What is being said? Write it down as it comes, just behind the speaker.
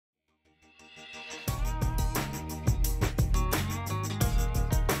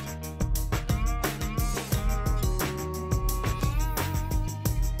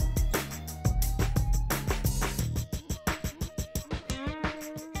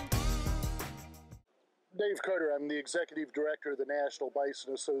Dave Carter. I'm the Executive Director of the National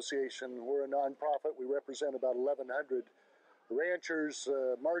Bison Association. We're a nonprofit. We represent about 1,100 ranchers,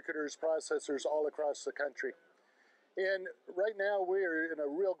 marketers, processors all across the country. And right now we're in a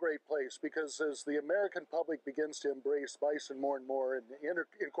real great place because as the American public begins to embrace bison more and more and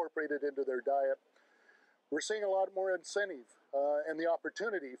incorporate it into their diet, we're seeing a lot more incentive and the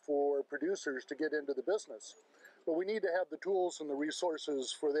opportunity for producers to get into the business. But we need to have the tools and the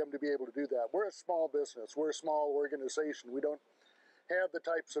resources for them to be able to do that. We're a small business. We're a small organization. We don't have the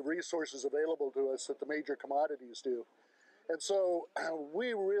types of resources available to us that the major commodities do. And so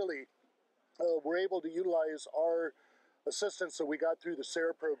we really were able to utilize our assistance that we got through the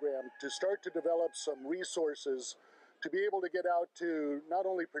SARE program to start to develop some resources to be able to get out to not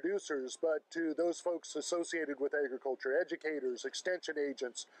only producers, but to those folks associated with agriculture, educators, extension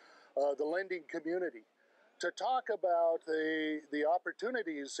agents, the lending community, to talk about the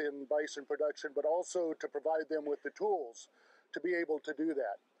opportunities in bison production, but also to provide them with the tools to be able to do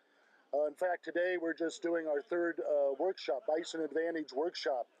that. In fact, today we're just doing our third workshop, Bison Advantage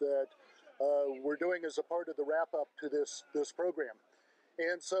workshop, that we're doing as a part of the wrap-up to this program.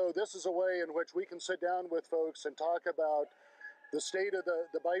 And so this is a way in which we can sit down with folks and talk about the state of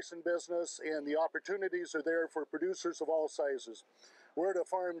the bison business, and the opportunities are there for producers of all sizes. We're at a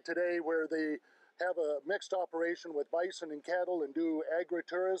farm today where they have a mixed operation with bison and cattle and do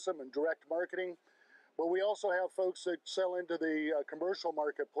agritourism and direct marketing. But we also have folks that sell into the commercial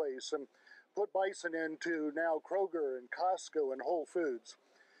marketplace and put bison into now Kroger and Costco and Whole Foods.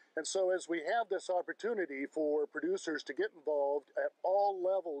 And so as we have this opportunity for producers to get involved at all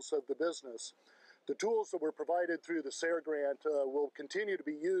levels of the business, the tools that were provided through the SARE grant will continue to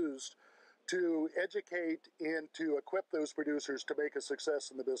be used to educate and to equip those producers to make a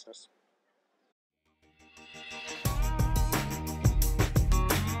success in the business.